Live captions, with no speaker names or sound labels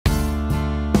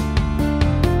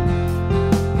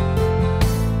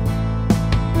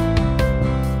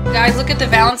guys, look at the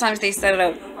Valentine's Day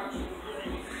setup.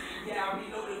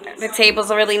 The tables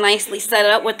are really nicely set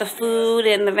up with the food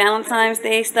and the Valentine's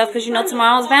Day stuff, because you know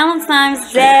tomorrow's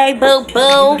Valentine's Day. Boo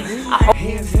boo.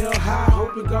 Hands held high,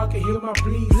 hoping God can heal my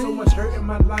bleed. So much hurt in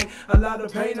my life, a lot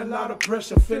of pain, a lot of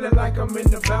pressure. Feeling like I'm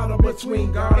in the battle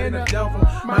between God and the devil.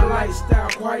 My lifestyle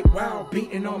quite wild,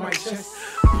 beating on my chest,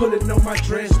 pulling on my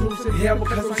dress, losing hair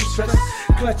because I'm stressed.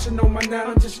 Clutching on my now,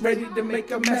 I'm just ready to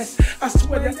make a mess. I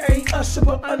swear that ain't us,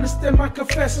 but understand my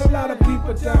confession. A lot of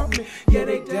people doubt me, yeah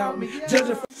they doubt me.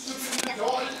 Judging.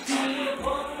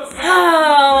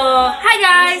 Oh, hi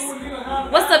guys.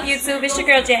 What's up YouTube? It's your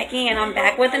girl Jackie and I'm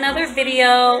back with another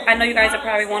video. I know you guys are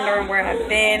probably wondering where I've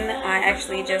been. I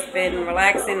actually just been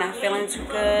relaxing, not feeling too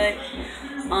good.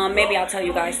 Maybe I'll tell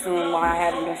you guys soon why I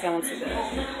haven't been feeling too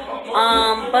good.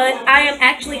 But I am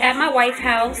actually at my wife's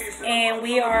house and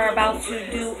we are about to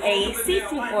do a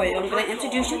seafood boil. I'm going to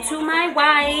introduce you to my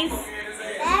wife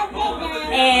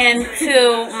and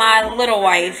to my little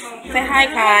wife. Say hi,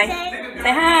 Kai.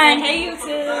 Say hi. Hey,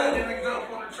 YouTube.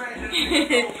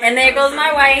 And there goes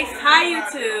my wife. Hi,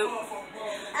 YouTube.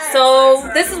 So,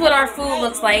 this is what our food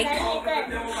looks like.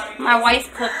 My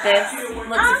wife cooked this.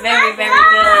 Looks very, very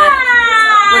good.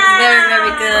 Looks very,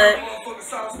 very good.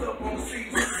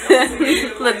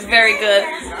 Looks very good.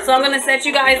 So, I'm going to set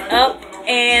you guys up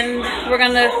and we're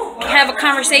going to have a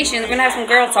conversation. We're going to have some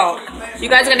girl talk. You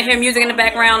guys are going to hear music in the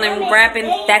background and rapping.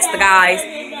 That's the guys.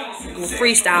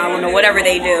 Freestyling or whatever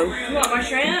they do. You want my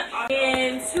shrimp?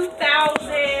 In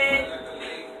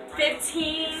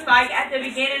 2015, like at the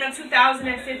beginning of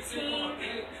 2015,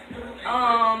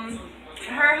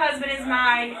 her husband is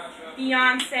my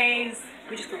fiance's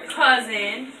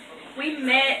cousin. We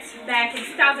met back in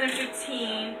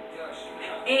 2015,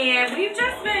 and we've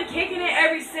just been kicking it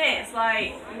ever since.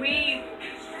 Like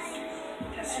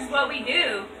this is what we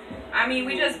do. I mean,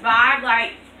 we just vibe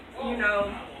like, you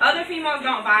know, other females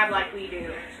don't vibe like we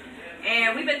do.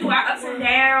 And we've been through our ups and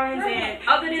downs, and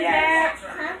other than that,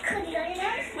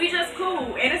 we just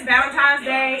cool. And it's Valentine's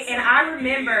Day, and I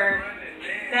remember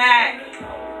that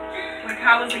when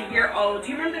I was a year old. Do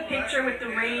you remember the picture with the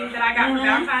ring that I got for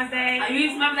Valentine's Day?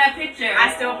 You remember that picture? I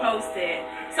still post it.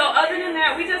 So other than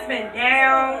that, we just been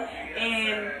down,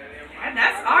 and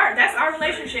that's our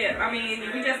relationship. I mean,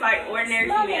 we just like ordinary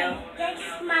female.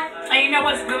 And you know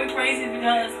what's really crazy,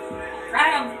 because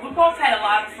we both had a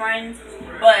lot of friends,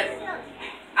 but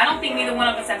I don't think neither one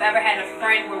of us have ever had a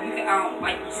friend where we could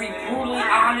like be brutally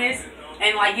honest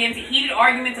and like get into heated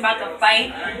arguments about the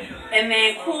fight and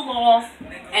then cool off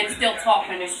and still talk,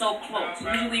 and they're so close.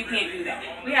 Usually you can't do that.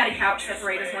 We had a couch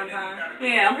separate us one time.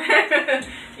 Yeah.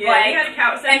 Yeah, like, we had a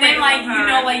couch separate. And then like, you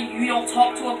know, like you don't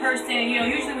talk to a person, you know,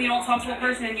 usually when you don't talk to a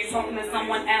person and you're talking to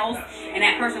someone else and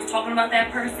that person's talking about that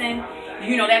person,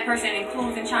 you know, that person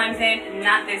includes and chimes in.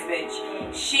 Not this bitch.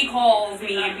 She calls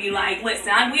me and be like,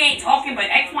 listen, we ain't talking, but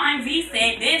X, Y, and Z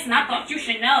said this, and I thought you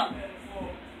should know.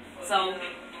 So,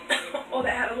 oh,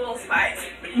 that had a little spice.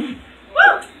 Woo!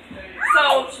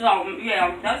 So,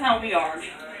 yeah, that's how we are.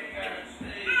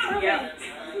 Yeah.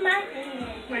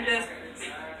 We're just.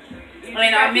 I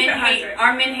mean, our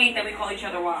men hate that we call each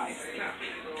other wives.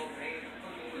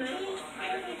 No.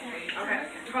 Okay,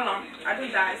 hold on. I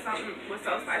just dyed something with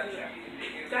so spicy there.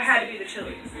 That had to be the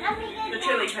chili. The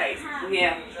chili paste.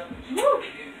 Yeah. Woo!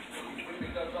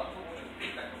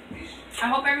 I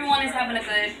hope everyone is having a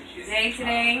good day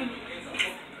today.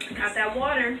 Got that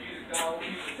water.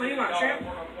 What do you want, shrimp?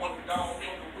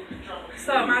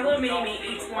 So my little mini-me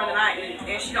eats more than I eat,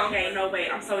 and she don't gain no weight.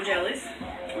 I'm so jealous.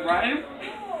 Right?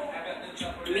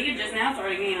 Me just now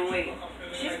started gaining weight.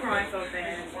 She's growing so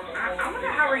fast. I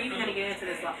wonder how we're even gonna get into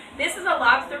this. This is a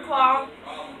lobster claw.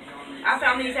 I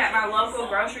found these at my local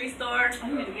grocery store. I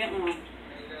need to get one.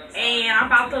 And I'm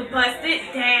about to bust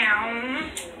it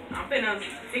down. I'm finna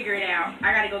figure it out.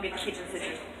 I gotta go get the kitchen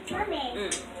scissors.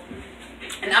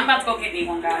 And I'm about to go get me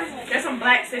one, guys. There's some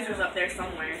black scissors up there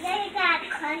somewhere.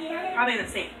 Probably in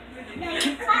the sink.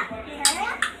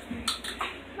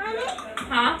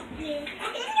 Huh?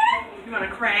 You want a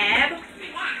crab?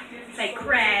 Say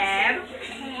crab.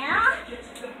 Yeah.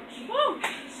 Woo.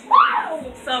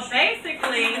 So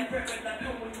basically,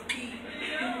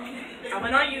 I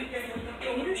went on you.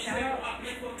 Can you do shout out?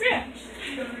 Yeah.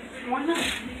 Why not?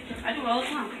 I do it all the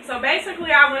time. So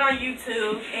basically, I went on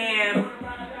YouTube, and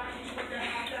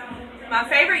my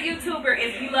favorite YouTuber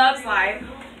is He Loves Life,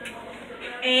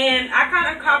 and I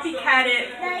kind of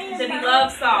copycatted the He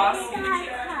Loves sauce,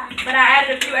 but I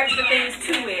added a few extra things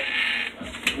to it.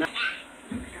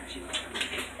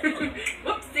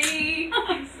 Whoopsie.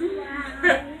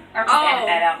 Or just edit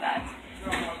that out, guys.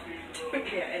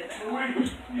 Yeah, edit that.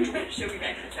 She'll be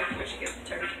back in a second when she gets the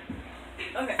turkey.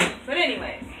 Okay, but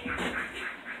anyway.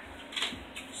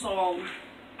 So,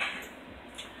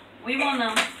 we want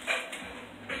to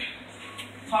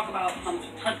talk about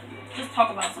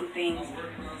some things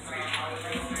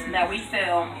that we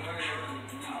feel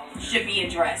should be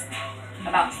addressed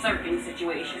about certain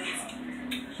situations.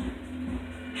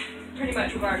 Pretty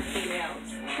much regarding females.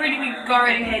 Pretty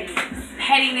regarding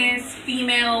pettiness,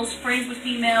 females, friends with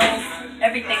females,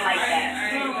 everything like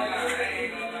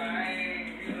that.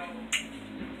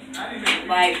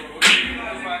 Like,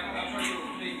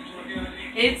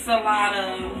 it's a lot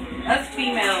of, us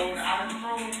females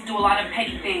do a lot of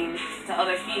petty things to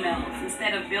other females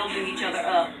instead of building each other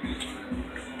up.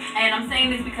 And I'm saying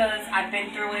this because I've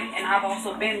been through it, and I've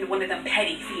also been one of them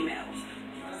petty females.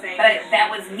 Same. But that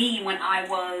was me when I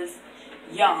was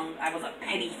young. I was a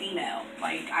petty female.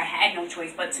 Like, I had no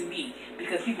choice but to be,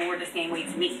 because people were the same way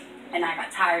to me, and I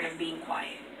got tired of being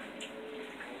quiet.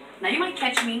 Now, you might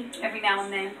catch me every now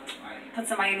and then, put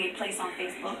somebody in their place on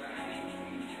Facebook,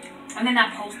 and then I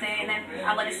post it, and then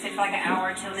I let it sit for like an hour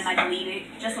or two, and then I delete it,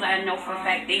 just so that I know for a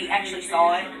fact they actually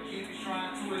saw it.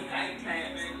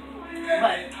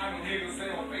 But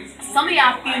some of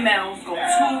y'all females go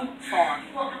too far.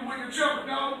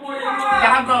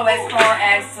 Y'all go as far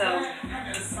as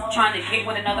trying to get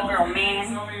with another girl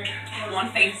man on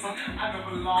Facebook,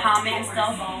 comment and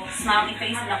stuff, smiley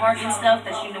face and the heart and stuff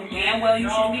that you know damn well you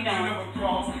shouldn't be doing.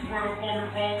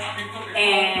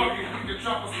 And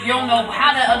you don't know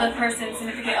how the other person's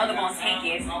significant other gonna take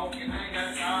it.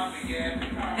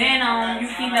 Then you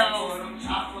females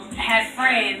have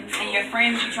friends, and your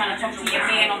friends be trying to talk to your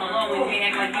man on the low and you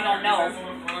act like you don't know.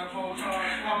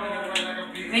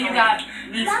 Then you got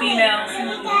these females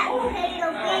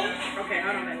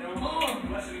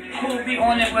who be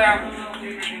on it where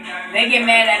they get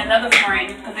mad at another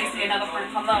friend because they see another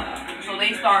friend come up, so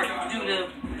they start to do the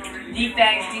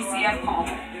DFAX, DCF call.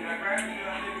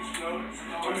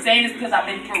 I'm saying this because I've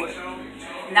been through it,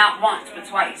 not once but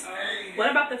twice. What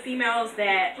about the females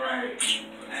that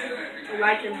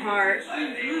like him hard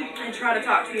and try to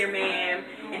talk to your man,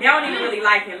 and they don't even really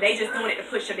like him, they just doing it to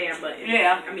push your damn button?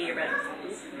 Yeah. I mean, your button.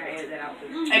 I edit that out too.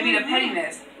 It be the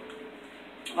pettiness.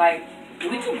 Like,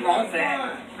 we too grown for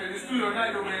that.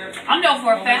 I know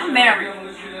for a fact I'm married.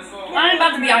 I ain't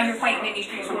about to be out here fighting in these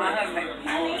streets with my husband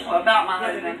or about my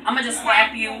husband. I'm gonna just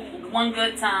slap you one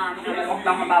good time and then walk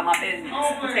down about my business.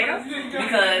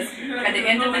 Because at the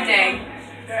end of the day,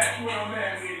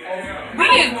 we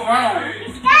is grown.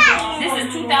 This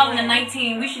is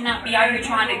 2019. We should not be out here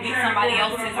trying to get somebody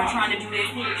else's or trying to do this.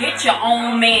 Get your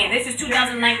own man. This is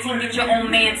 2019. Get your own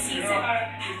man season.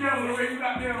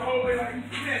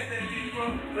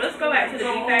 Let's go back to the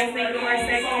DFAX thing for a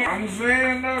second. I'm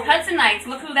saying though. HUSS-A-NITEZ.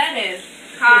 Look who that is.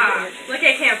 Hi. Look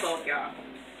at KINFOK, y'all.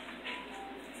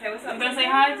 Say what's up. You better say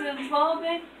hi to the vlog,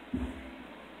 babe.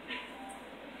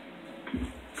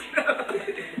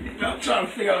 I'm trying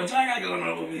to figure out what y'all got going on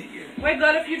over here. Wait,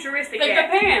 go to futuristic. Take your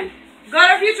pan. Go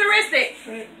to futuristic.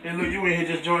 Hey, look, you in here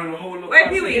just joining the whole little. Wait,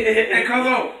 Pee Wee. Hey, come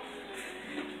on.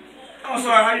 Oh,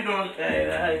 sorry. How you doing? Hey,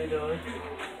 how you doing?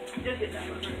 Just hit that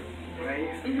one. Right.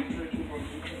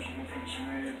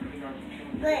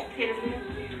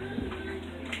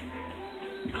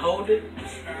 Hold it.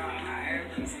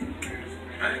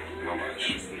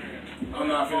 I'm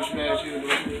not finna smash you.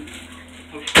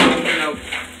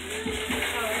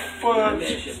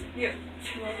 Yeah.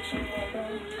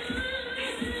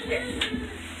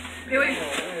 Pee Wee.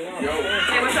 Yo.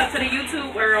 Say what's up to the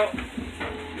YouTube world.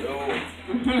 Yo.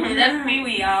 That's Pee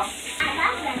Wee, y'all.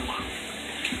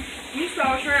 You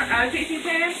saw shrimp out of TT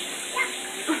pan?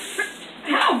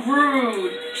 How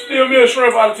rude. Still me a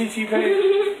shrimp out of TT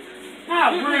pan.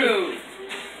 How rude.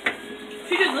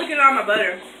 She just looking on my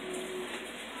butter.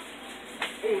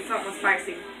 Ooh, something was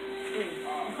spicy.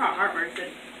 I'm caught heartburn.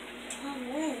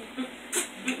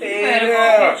 You better go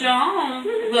get your own.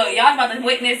 Look, y'all about to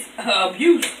witness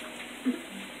abuse.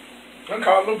 I'm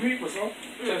calling them people, so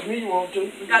that's me you won't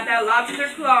do. We got that lobster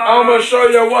claw. I'm gonna show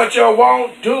you what you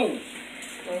won't do.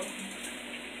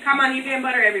 Come on, you getting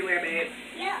butter everywhere, babe.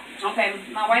 Yeah. Okay,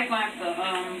 my wife gonna have to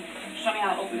show me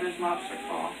how to open this lobster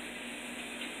claw.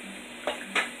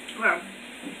 Well,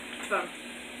 so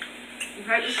you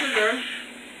cut the sugar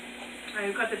and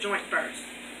you cut the joint first.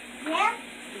 Yeah.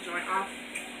 The joint off.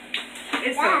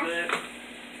 It's so good.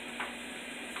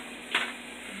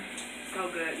 So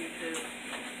good, YouTube.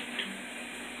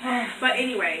 But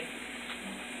anyway,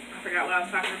 I forgot what I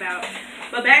was talking about.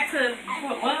 But back to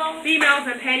females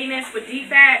and pettiness with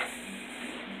DFAX.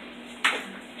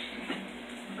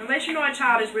 Unless you know a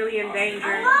child is really in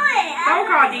danger, don't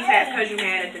call DFAX because you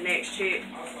mad at the next chick.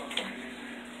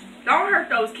 Don't hurt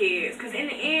those kids, because in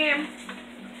the end,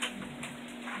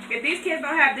 if these kids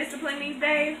don't have discipline these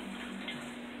days,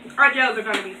 our jails are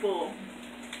gonna be full.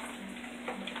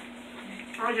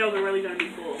 Our jails are really gonna be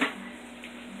full.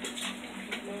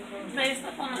 They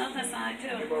stuff on the other side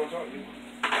too. They gonna talk to you.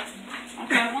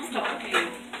 Okay, I want to talk to you.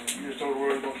 You just told the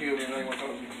world it's gonna kill me and they ain't gonna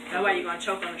talk to you. That's why you're gonna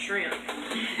choke on the shrimp.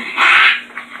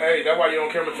 Hey, that's why you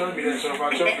don't care about telling me that, so if I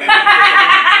choke me,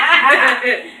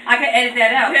 I can edit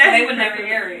that out, so they would never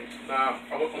hear it. nah,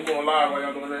 I'm going live while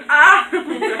y'all doing that. Ah.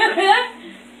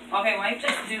 Okay, wife,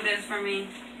 just do this for me.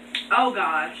 Oh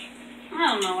gosh. I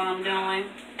don't know what I'm doing.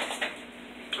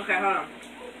 Okay, hold on.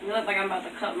 It looks like I'm about to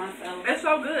cut myself. It's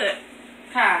so good.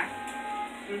 Kai,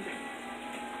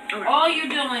 Okay. all you're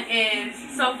doing is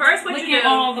So first what you licking do,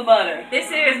 all the butter.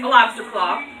 this is a lobster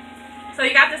claw. So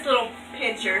you got this little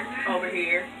pincher over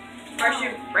here. First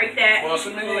you break that, Bust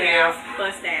 'em in pull it half. out,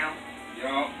 bust down.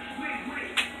 Y'all.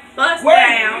 Bust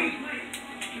down.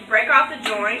 You break off the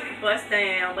joint, bust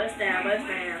down, bust down, bust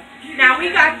down. Now we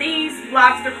got these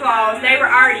lobster claws, they were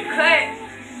already cut,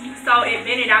 so it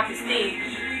bended out the steam.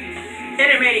 Then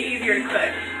it made it easier to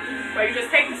cut. So you just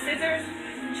take the scissors.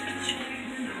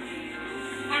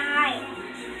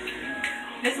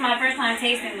 This is my first time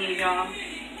tasting these, y'all.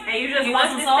 And you just You want bust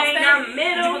some this sauce thing there? down the Did you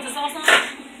middle. put the sauce on?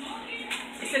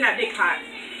 It's in that big pot.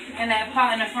 And that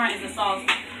pot in the front is the sauce.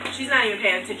 She's not even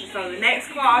paying attention. So the next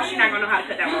claw, she's not gonna know how to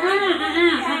cut that one.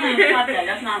 Not that.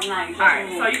 That's not nice. Alright,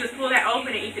 so you just pull that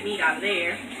open and eat the meat out of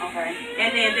there. Okay.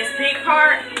 And then this big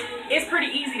part, it's pretty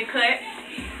easy to cut.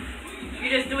 You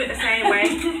just do it the same way.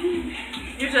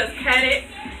 You just cut it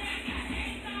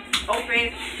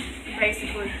open,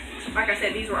 basically. Like I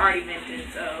said, these were already vented,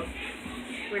 so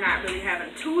we're not really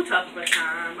having too tough of a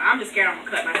time. I'm just scared I'm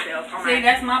gonna cut myself on See,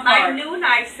 that's my part. my new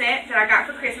knife set that I got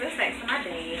for Christmas thanks to my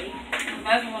dad.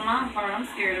 That's what my part I'm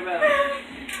scared about.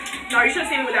 No, you should have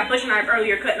seen me with that butcher knife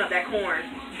earlier cutting up that corn.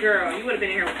 Girl, you would have been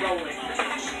in here rolling.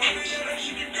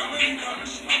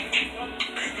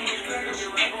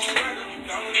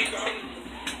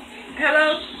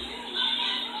 Hello?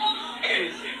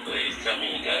 Please tell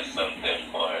me you got something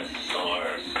for a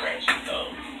sore, scratchy toe.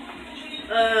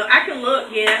 I can look,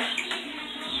 yeah.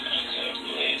 Okay,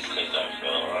 please, because I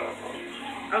feel horrible.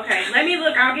 Okay, let me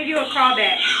look. I'll give you a call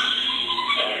back.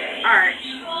 Alright.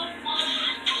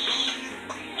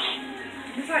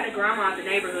 It's like the grandma of the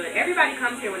neighborhood. Everybody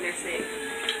comes here when they're sick.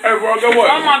 Hey, bro, go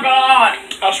what? Oh my god.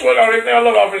 I swear to everything I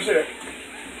look off his head.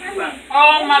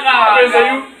 Oh my god. I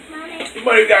say you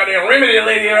might have got that remedy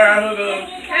lady around here.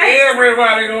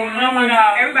 Everybody going. Oh my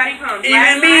god. Everybody comes.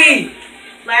 Even me.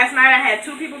 Last night I had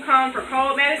 2 people come for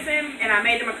cold medicine, and I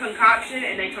made them a concoction,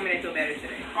 and they told me they feel better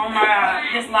today. Oh my god.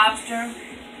 This lobster.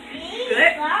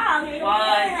 Good?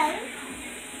 Was.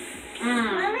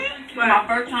 My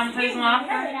first time tasting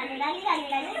lobster.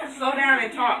 Slow down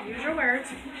and talk. Use your words.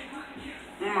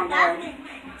 Oh my god.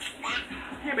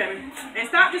 Here, baby. And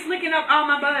stop just licking up all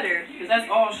my butter. Because that's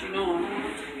all she doing.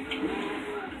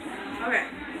 Okay.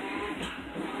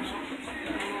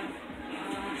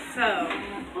 So,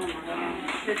 Oh my god.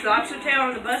 this lobster tail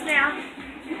on the bus now.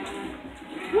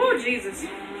 Woo, Jesus.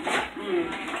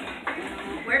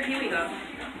 Where can we go?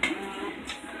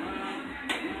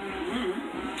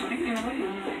 I think you know.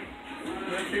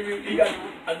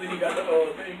 I think he got the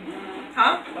thing.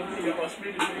 Huh? I think he got my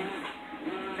speaker thing.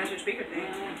 That's your speaker thing.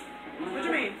 What do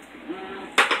you mean?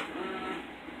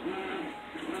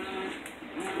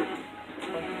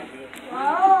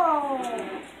 Huh?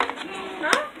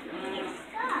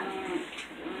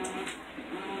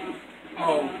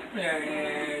 Oh, man.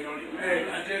 Hey,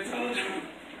 I just told you.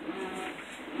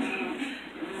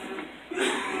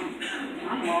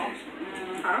 I'm lost.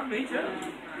 Huh? Me too.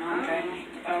 Okay.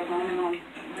 I was on and on.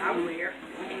 I'm weird.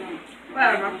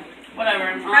 Whatever. Whatever.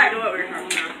 I do what we were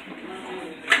talking about.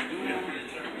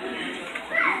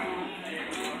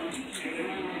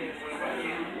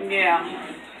 Yeah.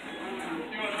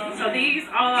 So these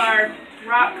are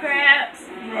rock crabs.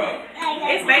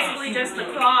 It's basically just the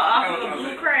claw off of a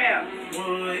blue crab.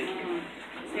 What?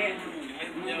 Yeah.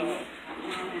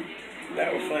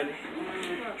 That was funny.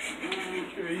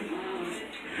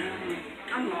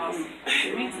 I'm lost.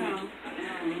 Me too.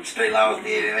 Stay lost,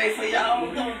 did it ain't for y'all.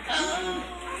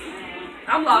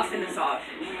 I'm lost in the sauce.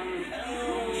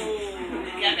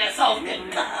 Got that sauce good.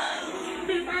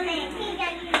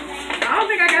 I don't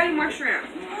think I got any more shrimp.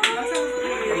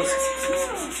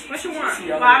 What you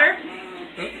want? Water?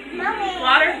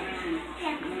 Water?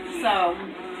 So,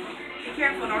 Be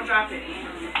careful, don't drop it.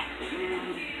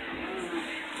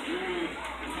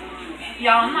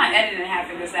 y'all, I'm not editing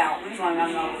half of this out. I'm just letting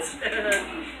y'all know this.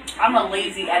 I'm a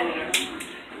lazy editor.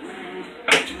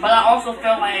 But I also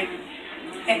feel like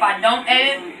if I don't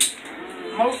edit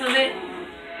most of it,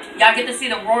 y'all get to see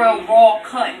the royal raw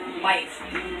cut life.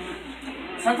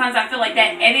 Sometimes I feel like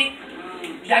that edit,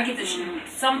 y'all get to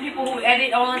some people who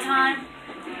edit all the time,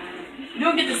 you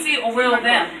don't get to see a real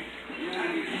them.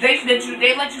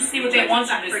 They let you see what they want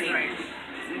you to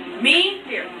see. Me,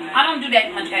 I don't do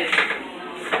that much editing.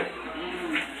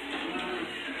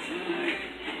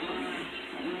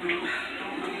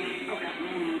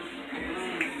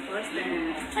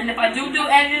 And if I do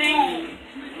editing,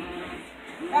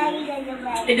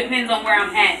 it depends on where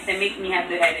I'm at that makes me have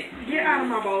to edit. Get out of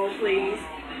my bowl, please.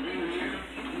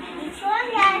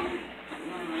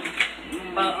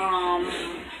 But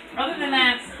other than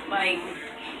that, like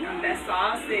that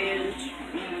sausage.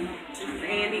 This is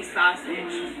Andy's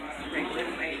sausage. Regular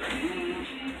flavor.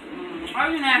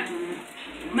 Other than that,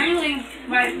 mainly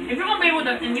like if you're gonna be with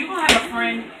and you're gonna have a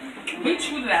friend, be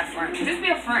true to that friend. Just be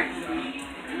a friend.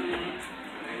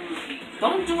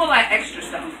 Don't do a lot of extra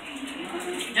stuff.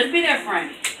 Just be their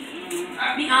friend.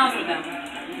 Be honest with them.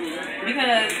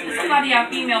 Because there's a lot of y'all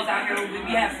females out here who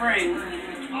we have friends.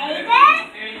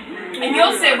 And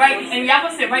you'll sit right, and y'all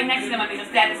will sit right next to them and make a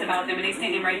status about them, and they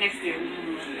sitting right next to you.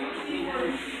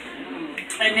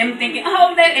 And them thinking,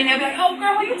 oh, that, and they'll be like, oh,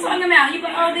 girl, who you talking about? You be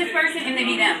like, oh, this person, and they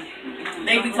be them.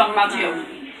 They be talking about you.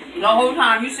 The whole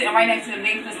time you sitting right next to them,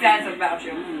 they make a status about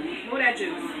you. What that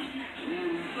juice?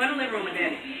 Go to the living room with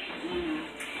Daddy.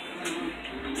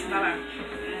 Bye-bye.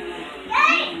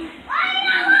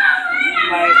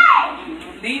 Like,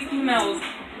 these females,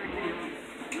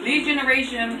 these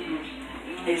generation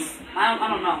is, I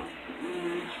don't know.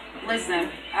 Listen,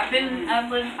 I've been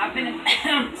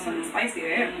in something spicy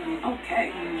there.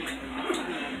 Okay.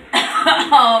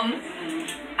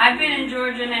 I've been in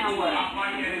Georgia now, what?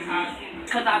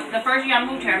 Because the first year I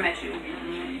moved here, I met you.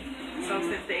 So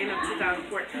since the end of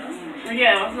 2014.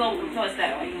 Yeah, so what's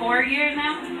that, like 4 years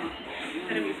now?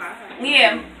 It'll be 5.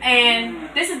 Yeah, and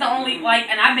this is the only, like,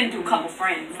 and I've been through a couple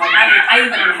friends. Like, I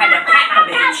even had to pack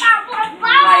the bitch.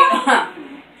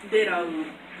 Like, Ditto.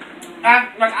 I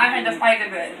had to fight a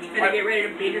bit. And like, get ready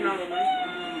to beat another one.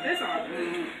 That's all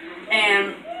good.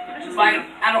 And, like,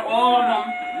 out of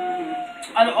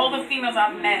all the females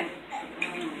I've met,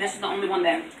 this is the only one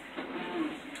that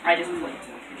I just clicked.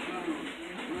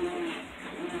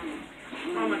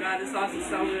 Oh my god, this sauce is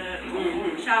so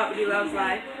good. Shout out to B Loves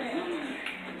Life.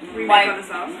 Like, on the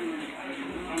sauce.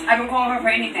 I can call her for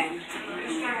anything.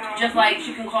 Just like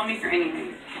she can call me for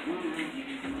anything.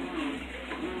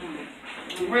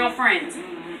 Real friends.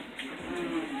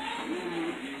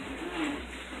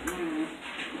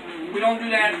 We don't do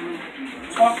that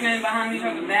talking behind each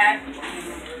other's back.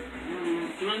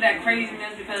 None of that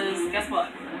craziness, because guess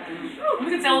what? We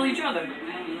can tell each other.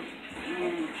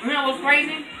 You know what's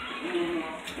crazy?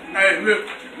 Hey, look.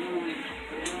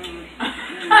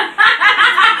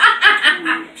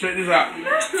 Check this out.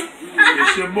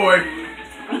 It's your boy.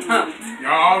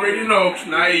 Y'all already know.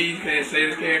 Naive. Can't say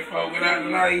the KINFOK without the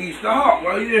naive. Stop.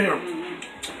 Why you in here?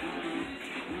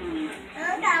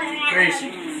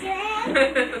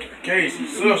 Casey,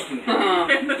 sister.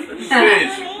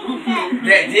 Sis.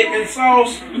 That dipping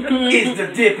sauce is the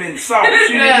dipping sauce.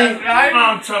 You know what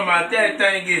I'm talking about? That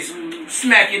thing is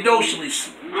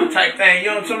smackadocious type thing. You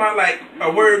know what I'm talking about? Like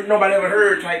a word nobody ever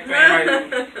heard type thing. Like,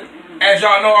 as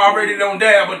y'all know, I already don't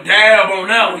dab, but dab on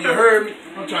that one. You heard me?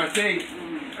 I'm trying to tell you.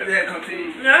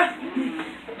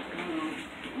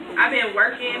 I've been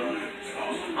working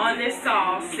on this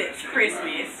sauce since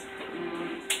Christmas.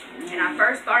 And I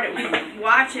first started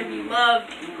watching We Love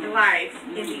Life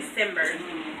in December.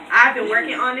 I've been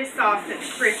working on this sauce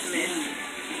since Christmas.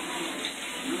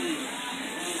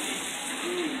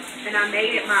 And I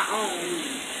made it my own.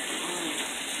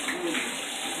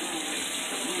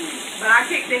 But I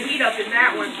kicked the heat up in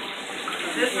that one.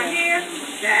 This one here,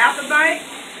 the apple bite.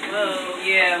 Whoa.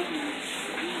 Yeah.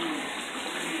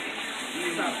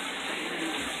 So,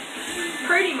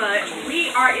 pretty much, we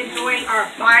are enjoying our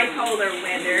bipolar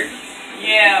weather.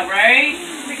 Yeah, right?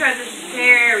 Because it's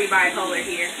very bipolar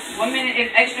here. 1 minute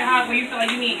it's extra hot where you feel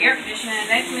like you need air conditioning, and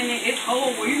next minute it's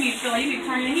cold where you feel like you need to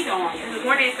turn the heat on. In the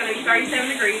morning it's going to be 37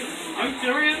 degrees. Are you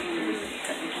serious?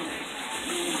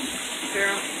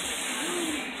 Girl.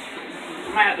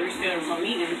 I might have to reschedule some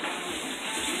meetings.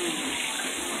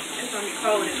 It's going to be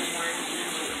cold in the morning.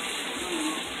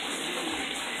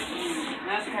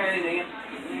 That's crazy.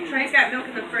 Trey's got milk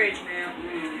in the fridge now.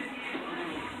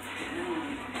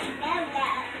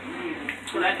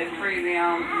 Well, that is crazy.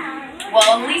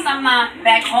 Well, at least I'm not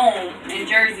back home in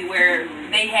Jersey where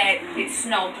they had it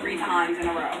snowed 3 times in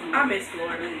a row. I miss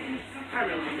Florida. I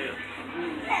really do.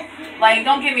 Like,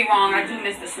 don't get me wrong, I do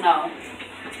miss the snow.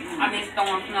 I miss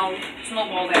throwing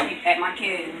snowballs at my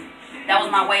kids. that was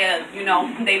my way of, you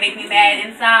know, they make me mad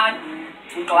inside.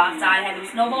 We go outside and have them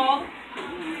snowball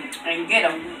and get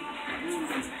them.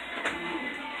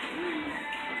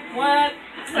 What?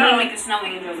 I'm gonna make the snow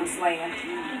angels and slaying.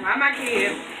 Why my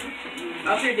kids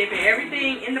up here dipping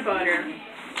everything in the butter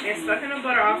and sucking the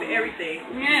butter off of everything?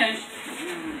 Yes.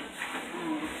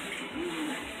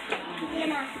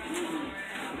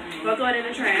 Go throw it in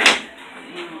the trash.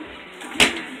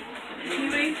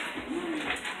 Kiwi,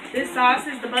 this sauce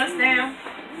is the bust down.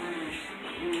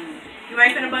 You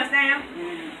ain't finna bust down?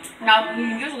 Now,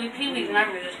 usually Pee-wee's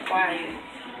never just quiet.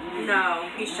 No,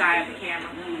 he's shy of the camera.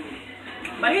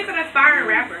 But he's an aspiring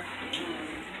rapper.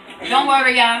 Don't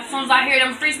worry, y'all. As soon as I hear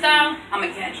them freestyle, I'm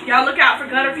gonna catch you. Y'all look out for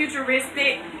Gutter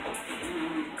Futuristic.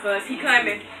 Cause he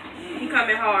coming. He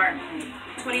coming hard.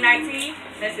 2019,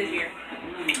 that's his year.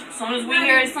 As soon as we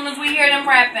hear them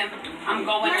rapping, I'm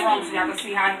going in Rome so y'all can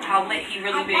see how lit he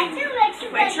really been.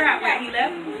 Wait, Trap, wait, he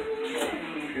left?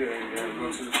 Yeah,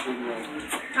 go to the studio.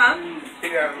 Huh? He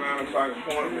got a 9 o'clock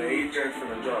appointment. He just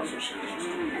finna drop some shit.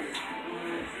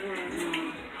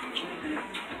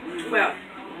 Well,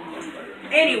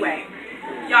 anyway,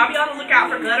 y'all be on the lookout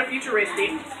for Gutter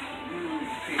Futuristic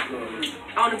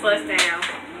on the bus down.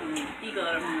 He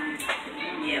got him.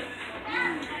 Yep.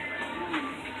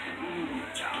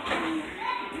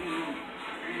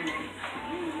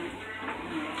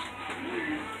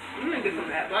 I'm gonna get some of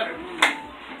that butter.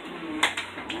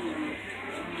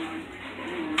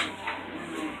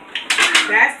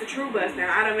 That's the true bus down.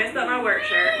 I done messed up my work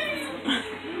shirt.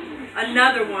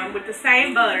 Another one with the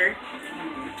same butter.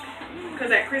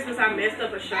 Because at Christmas I messed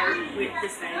up a shirt with the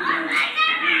same butter.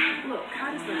 Look,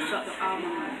 I just done sucked up all my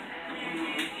life.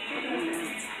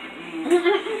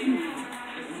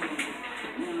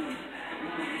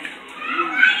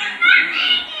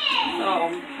 So,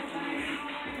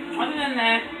 other than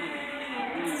that,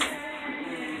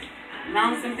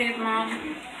 Valentine's Day tomorrow,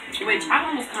 which I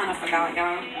almost kind of forgot,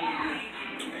 y'all.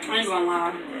 I ain't gonna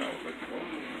lie.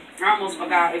 I almost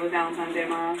forgot it was Valentine's Day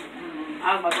tomorrow.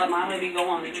 I was about to let my hubby go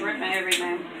on the trip and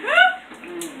everything.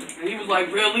 And he was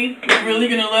like, really? You're really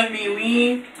gonna let me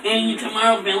leave? And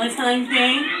tomorrow's Valentine's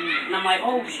Day? And I'm like,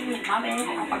 oh shoot, my bad.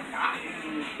 I forgot.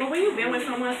 But when you've been with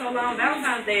someone so long,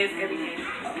 Valentine's Day is everything.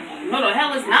 No, the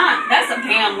hell it's not. That's a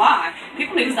damn lie.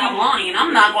 People need to stop lying.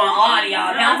 I'm not gonna lie to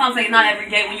y'all. Valentine's Day is not every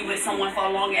day when you with someone for a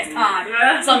long ass time.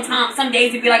 Sometimes, some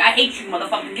days you be like, I hate you,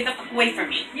 motherfucker. Get the fuck away from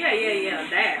me. Yeah,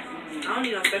 that. I don't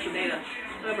need no special day to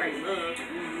celebrate love.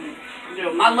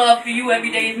 Dude, my love for you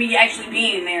every day is me actually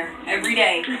being there every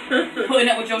day, putting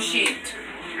up with your shit.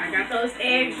 I got those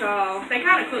eggs, y'all. They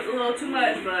kind of cooked a little too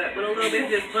much, but with a little bit of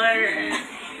just butter and...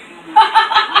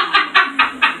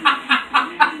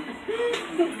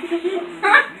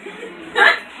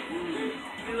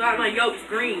 You got my yolks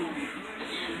green.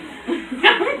 It's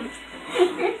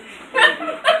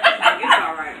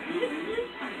alright.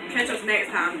 Catch us next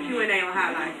time. Q&A on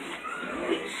highlight.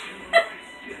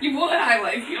 You would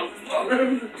highlight you.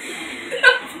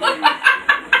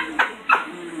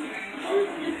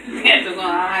 Catch us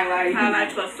on highlight. Highlight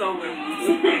plus sober.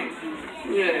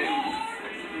 Yeah.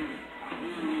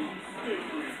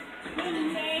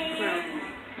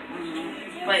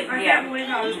 But I yeah. can't believe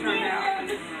how this turned out.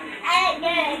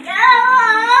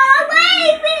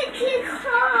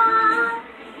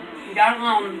 You got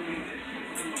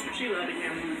She loved it, yeah.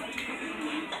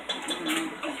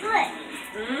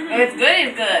 It's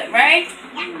good, right?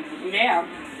 Yeah.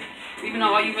 Even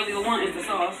though all you really want is the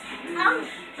sauce.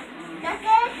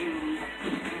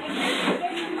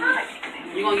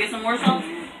 You gonna get some more sauce?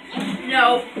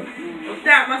 No.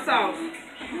 Without my sauce.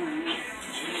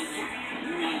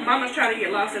 Mama's trying to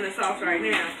get lost in the sauce right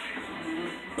now.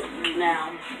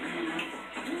 Now.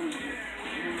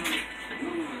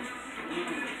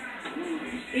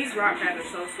 These rock guys are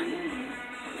so sweet.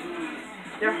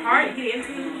 They're hard to get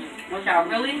into. What y'all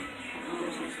really?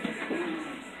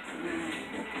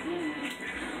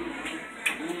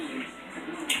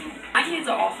 My kids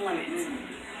are off limits.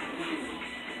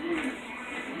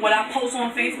 What I post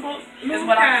on Facebook is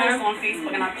what I post on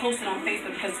Facebook, and I post it on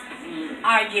Facebook because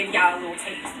I give y'all a little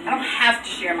taste. I don't have to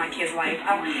share my kids' life.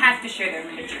 I don't have to share their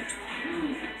pictures.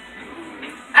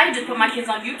 I can just put my kids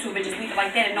on YouTube and just leave it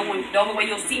like that, and the only way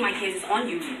you'll see my kids is on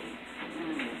YouTube.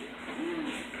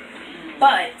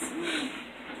 But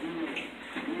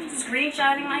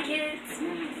screenshotting my kids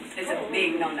is a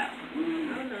big no-no.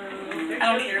 I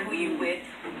don't care who you with,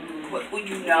 who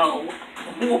you know,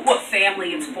 what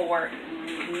family it's for.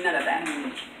 None of that.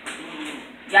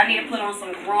 Y'all need to put on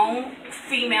some grown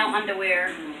female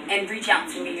underwear and reach out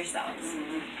to me yourselves.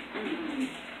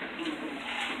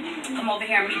 Come over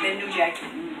here and meet the new Jackie.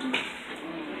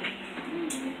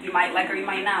 You might like her, you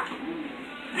might not.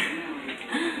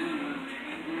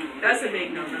 That's a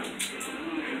big no-no. A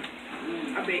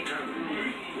big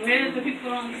no-no. Maybe the people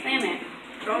don't understand that.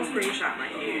 Don't screenshot my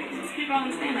kids. People don't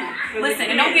understand that. Listen,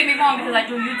 and don't get me wrong, because I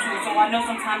do YouTube, so I know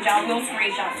sometimes y'all will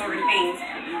screenshot certain things.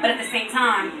 But at the same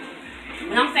time,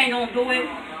 when I'm saying don't do it,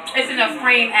 it's in a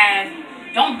frame as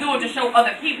don't do it to show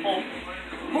other people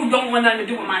who don't want nothing to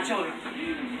do with my children.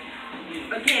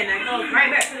 Again, that goes right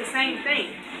back to the same thing.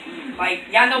 Like,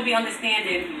 y'all don't be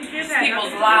understanding Kids have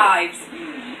people's nothing to do. lives.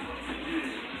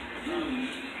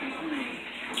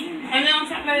 And then on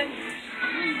top of it,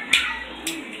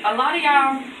 a lot of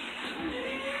y'all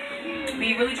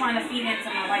be really trying to feed into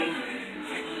my life.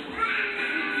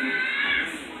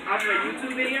 Off of a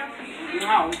YouTube video?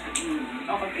 No.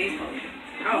 Off of Facebook.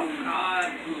 Oh,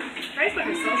 God. Facebook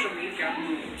is social media.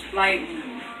 Like,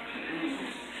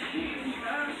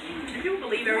 If you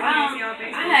believe everything you see on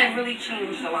Facebook. I have really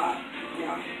changed a lot.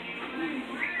 Yeah.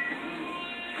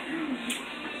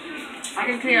 I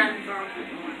can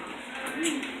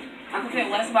care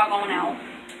less about going out.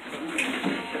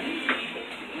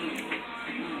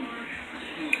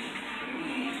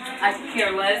 I could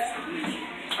care less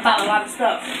about a lot of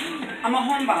stuff. I'm a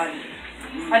homebody.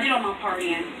 I did all my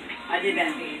partying. I did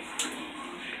that phase.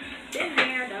 Been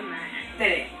there, done that.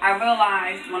 Did it. I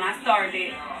realized when I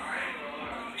started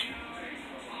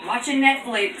watching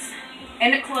Netflix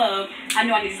in the club, I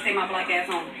knew I needed to stay my black ass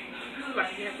home. You was about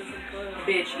to get up to some club.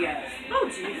 Bitch, yes. Oh,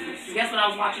 Jesus. Guess what I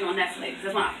was watching on Netflix?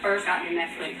 That's when I first got into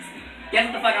Netflix. Guess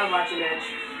what the fuck I was watching, bitch?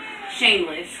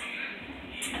 Shameless.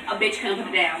 A bitch couldn't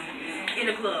put it down. In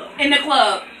the club. In the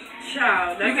club.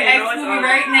 Child, You can ask me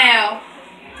right now.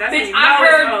 That's Bitch,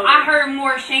 I heard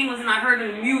more Shameless than I heard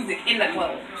the music in the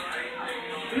club.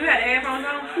 You had headphones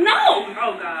on? No!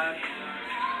 Oh, God.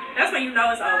 That's when you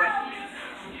know it's over.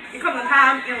 It comes a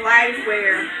time in life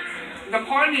where The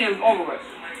party is over with.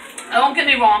 Don't get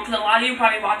me wrong, because a lot of you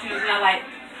probably watching this and are like,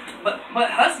 but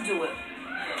Huss do it.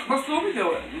 But Scooby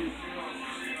do it.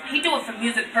 He do it for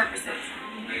music purposes.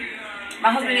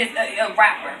 My husband is a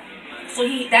rapper, so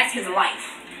that's his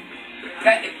life.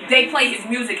 They play his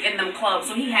music in them clubs,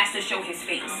 so he has to show his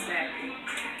face.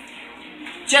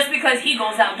 Just because he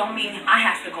goes out don't mean I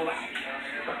have to go out.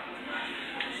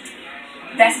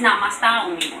 That's not my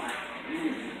style anymore.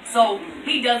 So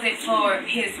he does it for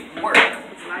his work,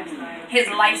 his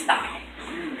lifestyle.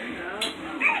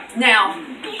 Now,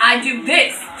 I do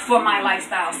this for my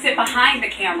lifestyle. Sit behind the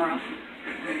camera.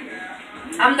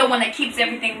 I'm the one that keeps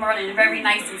everything running very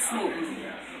nice and smooth.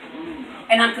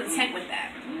 And I'm content with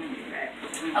that.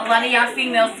 A lot of y'all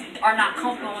females are not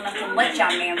comfortable enough to let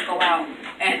y'all mans go out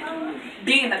and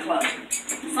be in the club.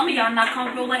 Some of y'all not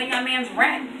comfortable letting y'all mans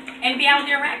rap and be out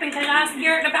there rapping because y'all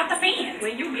scared about the fans.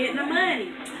 when you getting the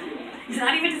money. It's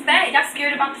not even just that. Y'all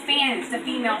scared about the fans, the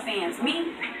female fans.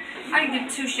 Me, I can give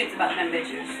two shits about them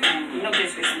bitches. No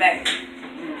disrespect.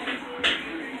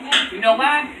 You know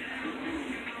why?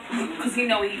 Because he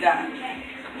know what he got.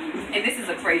 And this is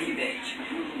a crazy bitch.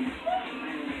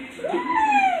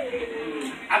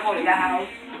 I go to the house,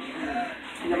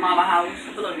 the mama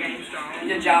house, Little game strong.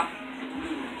 the job.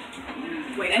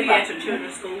 Wait, And we at your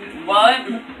children's school. What?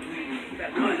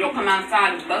 What? You'll come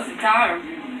outside and bust a tire.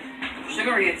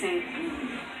 Sugar red team.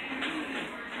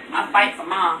 I fight for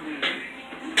mom.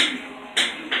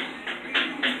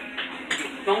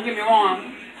 Don't get me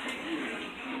wrong.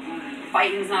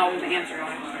 Fighting's not always the answer.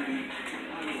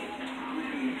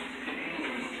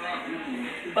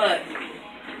 But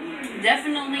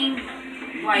definitely,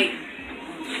 like,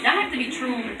 y'all have to be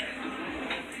true.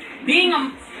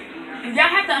 Y'all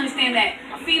have to understand that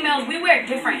females, we wear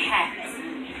different hats.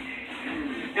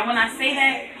 And when I say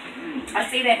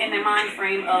that in the mind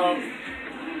frame of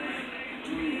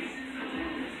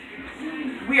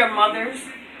we are mothers,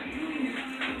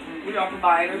 we are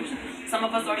providers. Some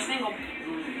of us are single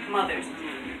mothers.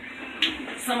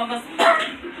 Some of us,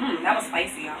 that was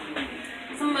spicy, y'all.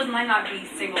 Some of us might not be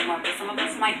single mothers. Some of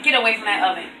us might get away from that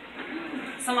oven.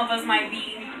 Some of us might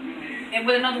be, and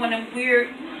with another one,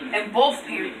 and both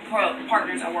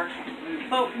partners are working.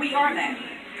 But we are that.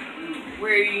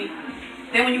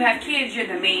 Then when you have kids, you're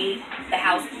the maid, the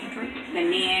housekeeper, the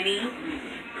nanny,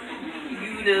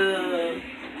 you the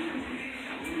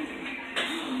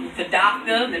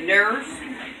doctor, the nurse.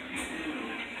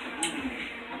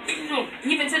 So,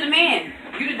 even to the man,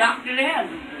 you the doctor to him.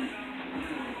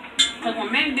 Because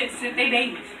when men get sick, they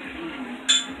babies.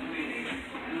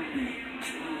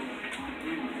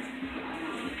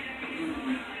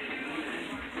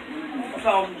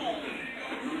 So,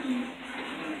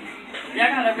 y'all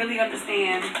gotta really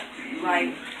understand,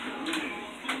 like,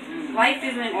 life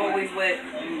isn't always what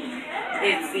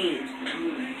it seems.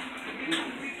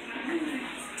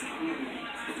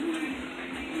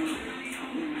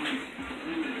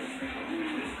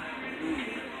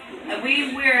 And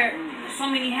we wear so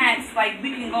many hats, like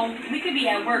we could be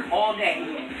at work all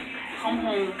day, come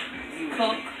home,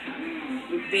 cook,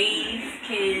 bathe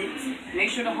kids, make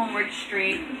sure the homework's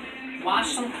straight,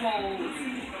 wash some clothes,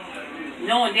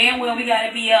 knowing damn well we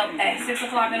gotta be up at 6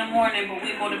 o'clock in the morning, but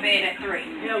we go to bed at 3.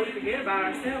 Yeah, we forget about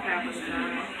ourselves half of the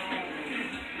time.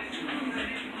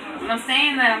 And I'm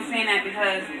saying that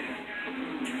because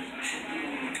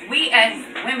we as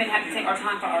women have to take our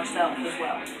time for ourselves as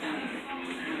well.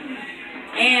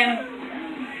 And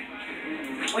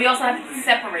we also have to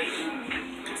separate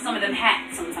some of them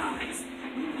hats sometimes.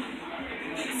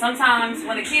 Sometimes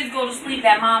when the kids go to sleep,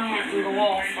 that mom hat can go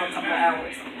off for a couple of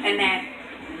hours. And that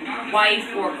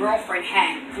wife or girlfriend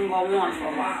hat can go on for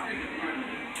a while.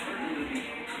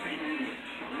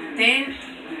 Then,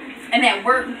 and at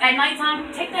work, at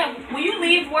nighttime, take that, when you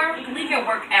leave work, leave your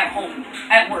work at home.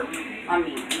 At work, I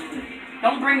mean.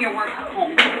 Don't bring your work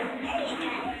home.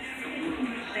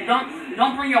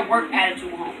 Don't bring your work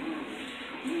attitude home.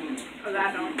 Because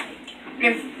I don't.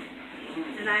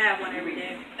 And I have one every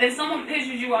day. If someone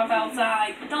pisses you off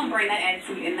outside, don't bring that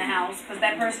attitude in the house. Because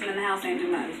that person in the house ain't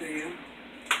do nothing to you.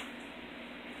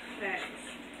 Facts.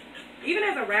 Even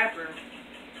as a rapper,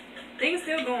 things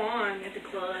still go on at the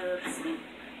clubs, in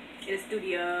the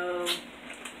studio,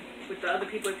 with the other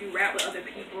people, if you rap with other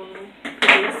people,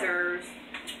 producers.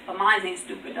 But mine ain't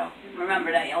stupid though.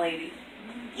 Remember that, lady.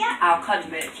 Yeah. I'll cut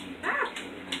you, bitch. Ah.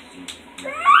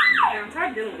 Yeah, I'm tired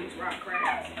of dealing with these rock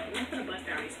crabs. I'm gonna bust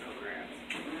down these snow crabs.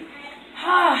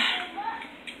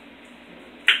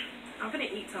 I'm gonna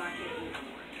eat till I can't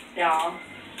eat Y'all.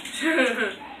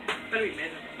 anymore. Better be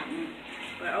miserable.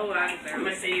 But oh, I deserve it. I'm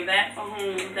gonna save that for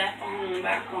home, that for home,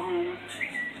 back for home.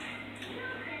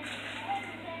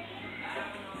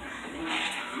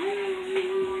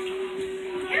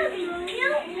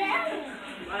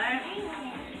 What?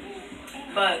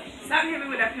 But Stop hitting me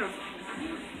with that pencil.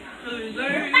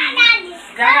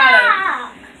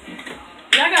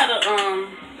 y'all gotta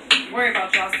worry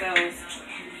about yourselves.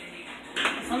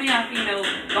 Some of y'all females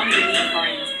don't even need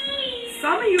friends.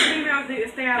 Some of you females need to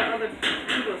stay out of other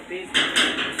people's business.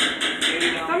 There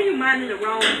you go. Some of you minding the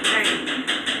wrong thing.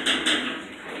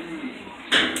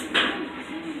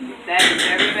 That is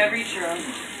very, very true.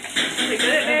 Is it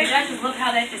good, babe? That just look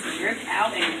how that just dripped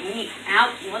out and came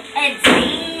out. Look at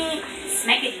me.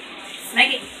 Smack it.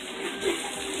 Smack it.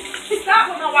 Stop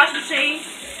with my washing machine.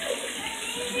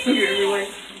 You're everywhere.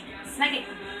 Smack it.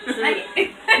 Smack it.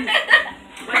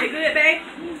 Was it good, babe?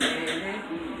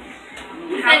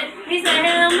 He said,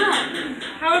 hell no.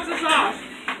 How was the sauce?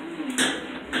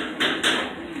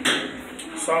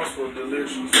 Sauce was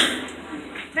delicious.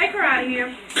 Take her out of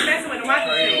here. She's messing with the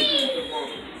washing machine.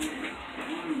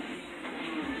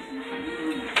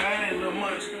 That ain't little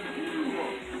much. Come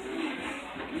on.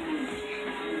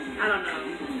 I don't know.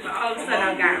 But all of a sudden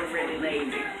I got really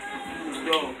lazy. Let's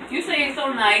go. You say it's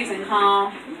so nice and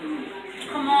calm.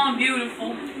 Come on,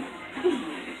 beautiful.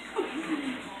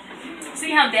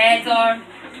 See how dads are?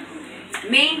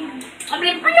 Me? I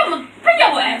mean, bring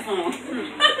your ass on.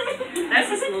 That's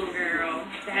this little girl.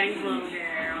 Daddy's little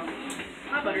girl.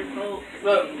 My butter's cold.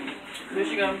 Look, there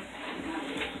she go.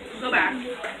 Go back.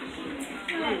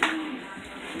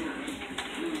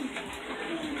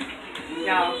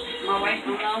 Y'all, my wife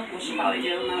don't know. Well, she probably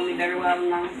doesn't know me very well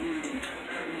now.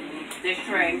 This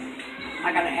tray,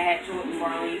 I gotta add to it before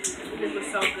I leave. This was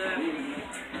so good.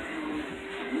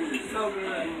 So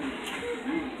good.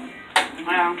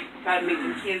 Wow, gotta make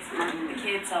the kids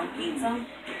eat some.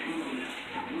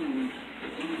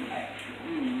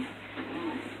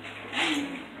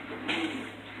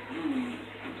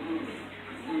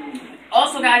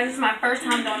 Also, guys, this is my first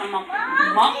time doing a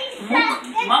mukbang.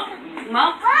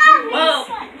 Well,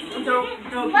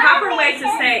 the proper way to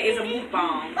say is a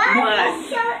mukbang,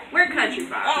 but we're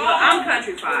countryfied. Well, I'm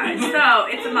countryfied, so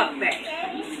it's a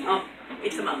mukbang. Oh,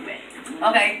 It's a mukbang.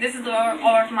 okay, this is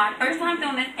my first time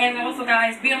doing it, and also,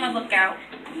 guys, be on the lookout.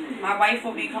 My wife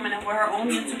will be coming up with her own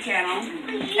YouTube channel,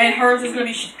 and hers is gonna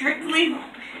be strictly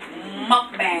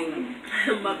mukbang.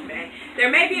 Mukbang.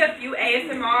 There may be a few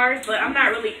ASMRs, but I'm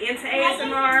not really into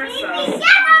ASMR, so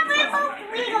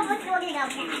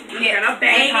Yeah, gonna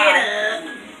bang it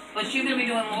up. but she's gonna be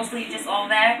doing mostly just all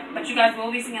that. But you guys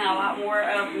will be seeing a lot more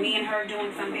of me and her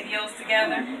doing some videos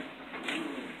together.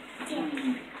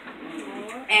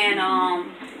 And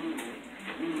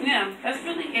yeah, that's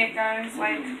really it, guys.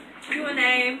 Like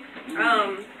Q&A.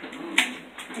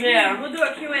 yeah. We'll do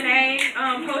a Q&A.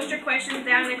 Post your questions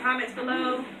down in the comments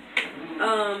below.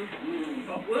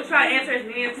 We'll try to answer as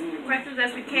many questions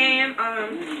as we can.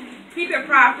 Keep it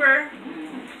proper.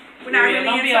 We're not really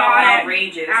into all that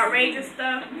outrageous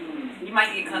stuff. You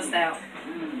might get cussed out.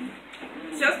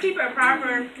 Just keep it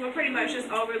proper. We'll pretty much just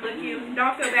overlook you.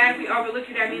 Don't feel bad if we overlook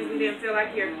you. That means we didn't feel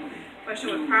like your question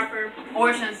was proper.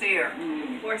 Or sincere.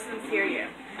 Or sincere, yeah.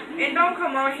 And don't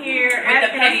come on here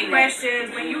asking us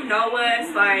questions when you know us,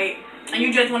 like. And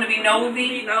you just want to be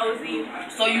nosy. Be nosy.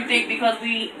 So you think because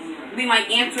we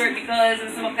might answer it because of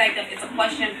the simple fact that it's a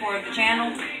question for the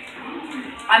channel.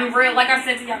 I'm real, like I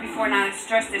said to y'all before, and I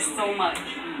stress this so much.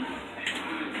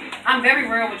 I'm very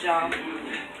real with y'all.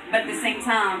 But at the same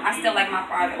time, I still like my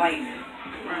private life.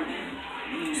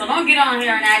 Right. So don't get on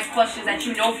here and ask questions that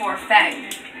you know for a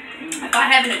fact. If I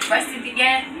haven't addressed it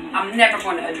yet, I'm never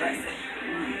going to address it.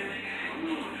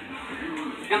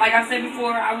 And like I said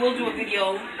before, I will do a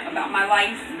video about my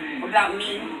life, about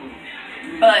me.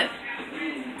 But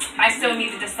I still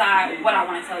need to decide what I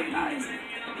want to tell you guys.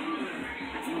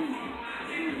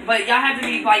 But y'all have to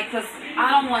be like, because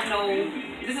I don't want no...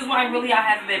 This is why really I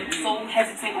have been so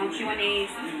hesitant on Q&As.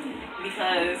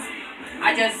 Because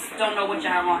I just don't know what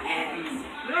y'all want to ask.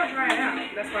 We're going to try it out.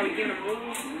 That's why we give them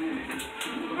rules.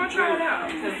 We're going to try it out.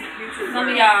 Some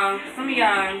of y'all... We're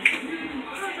going to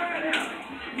try it out.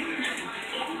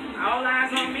 All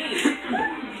eyes on me.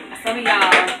 Some of y'all,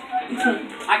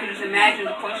 I can just imagine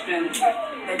the question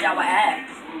that y'all would ask.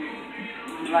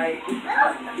 Like,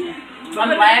 I'm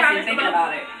laughing thinking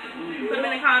about it. Put them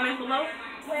in the comments below.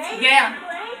 Yeah.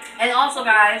 And also,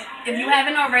 guys, if you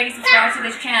haven't already subscribed to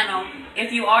this channel,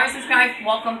 if you are subscribed,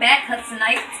 welcome back,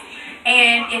 HUSS-A-NITEZ.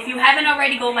 And if you haven't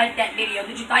already, go like that video.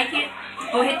 Did you like it?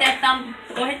 Go hit that thumb.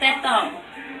 Go hit that thumb.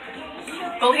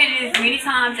 Go hit it as many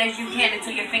times as you can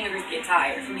until your fingers get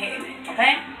tired from hitting it,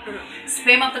 okay?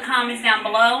 Spam up the comments down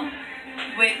below.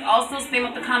 Also spam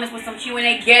up the comments with some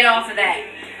Q&A. Get off of that.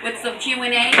 With some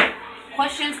Q&A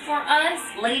questions for us.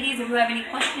 Ladies, if you have any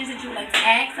questions that you would like to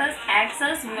ask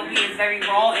us. We're going to be as very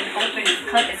raw and open and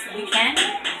cut as we can.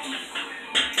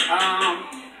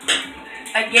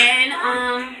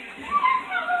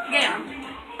 Yeah.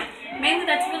 Mainly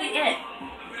that's really it.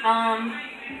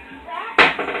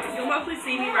 You'll mostly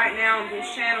see me right now on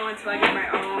this channel until I get my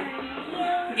own.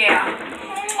 Yeah.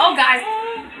 Oh, guys,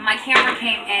 my camera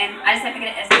came in. I just have to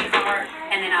get an SD card,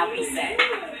 and then I'll be set.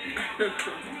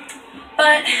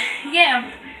 But,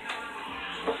 yeah.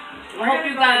 I hope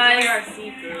you guys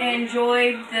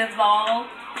enjoyed the vlog.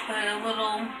 The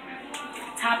little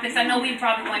topics. I know we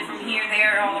probably went from here,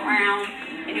 there, all around,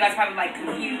 and you guys probably, like,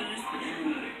 confused.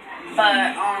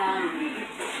 But,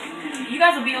 you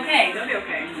guys will be okay. They'll be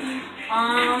okay.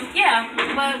 Yeah,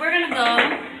 but we're gonna go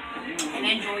and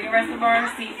enjoy the rest of our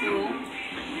seafood.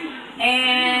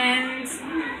 And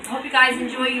hope you guys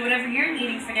enjoy whatever you're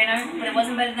eating for dinner, but it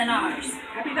wasn't better than ours.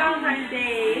 Happy Valentine's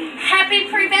Day. Happy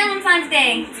pre-Valentine's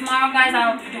Day. Tomorrow, guys,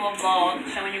 I'll do a vlog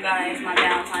showing you guys my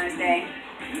Valentine's Day.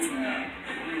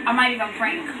 I might even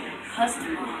prank Huss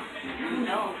tomorrow. Who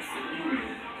knows?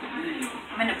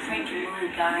 I'm in a pranking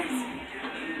mood, guys.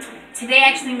 Today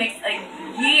actually makes a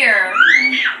year,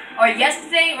 or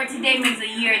yesterday or today makes a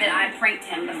year that I pranked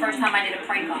him. The first time I did a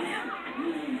prank on him.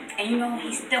 And you know,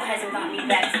 he still hasn't got me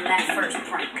back from that first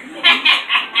prank.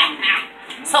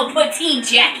 So put Team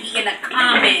Jackie in the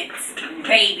comments,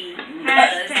 baby.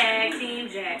 Hashtag Team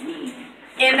Jackie.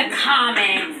 In the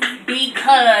comments,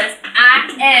 because I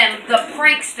am the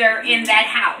prankster in that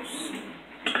house.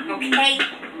 Okay?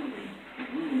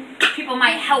 People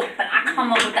might help, but I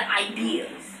come up with the ideas.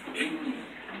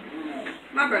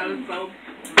 My brother's both.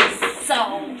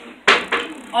 So,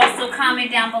 also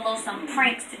comment down below some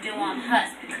pranks to do on Huss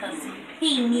because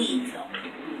he needs them.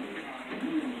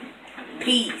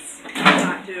 Peace.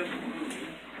 Not to.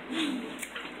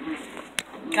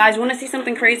 Guys, want to see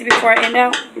something crazy before I end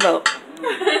out? Look.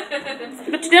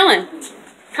 What you doing?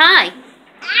 Hi.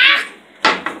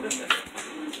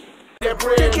 That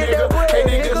bread, nigga. Hey,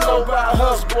 niggas know about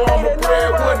Huss, boy, I'm a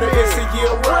breadwinner. It's a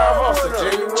year-round hustle,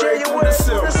 January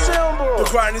through December. The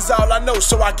grind is all I know,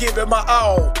 so I give it my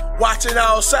all. Watching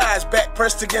all sides, back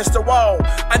pressed against the wall.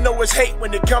 I know it's hate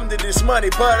when it come to this money,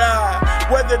 but I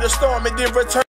weather the storm and then return.